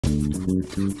I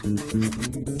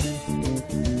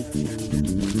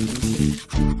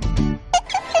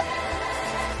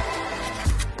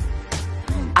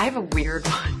have a weird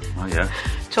one. Oh yeah.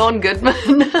 John Goodman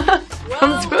from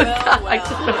To a Cat. I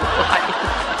don't know why.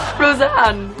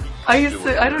 Roseanne. I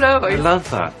don't know. I love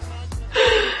that.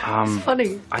 It's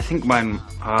funny. I think mine,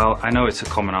 I know it's a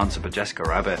common answer, but Jessica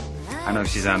Rabbit. I know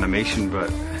she's animation,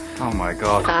 but oh my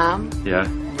god. Sam. Yeah.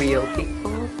 Real people.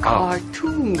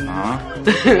 Cartoon.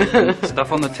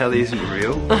 Stuff on the telly isn't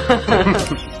real.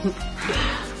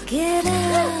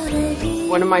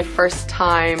 One of my first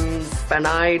times when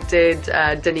I did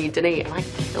Dinny Dinny, and I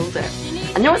killed it.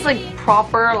 And there was like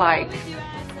proper, like,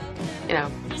 you know,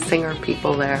 singer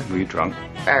people there. Were you drunk?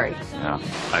 Very. Yeah.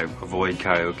 I avoid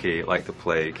karaoke like the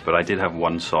plague, but I did have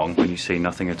one song, When You Say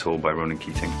Nothing at All by Ronan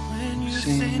Keating. When you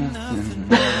say nothing.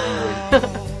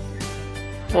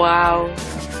 Wow.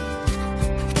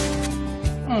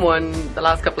 One the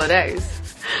last couple of days.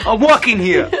 I'm walking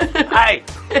here! Hey!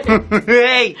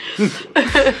 Hey!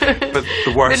 But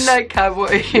the worst... Midnight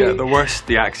Cowboy. Yeah, the worse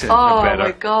the accent, the Oh better.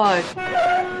 my god.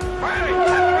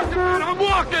 I'm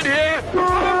walking here!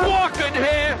 I'm walking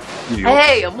here!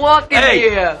 Hey, I'm walking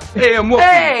here! Hey, I'm walking!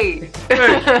 Hey!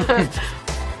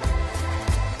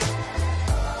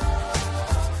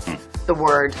 The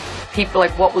word. People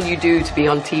like, what will you do to be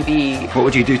on TV? What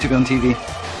would you do to be on TV?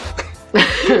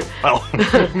 Well...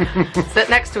 Sit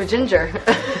next to a ginger.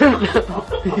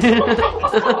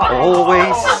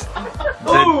 Always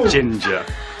the ginger.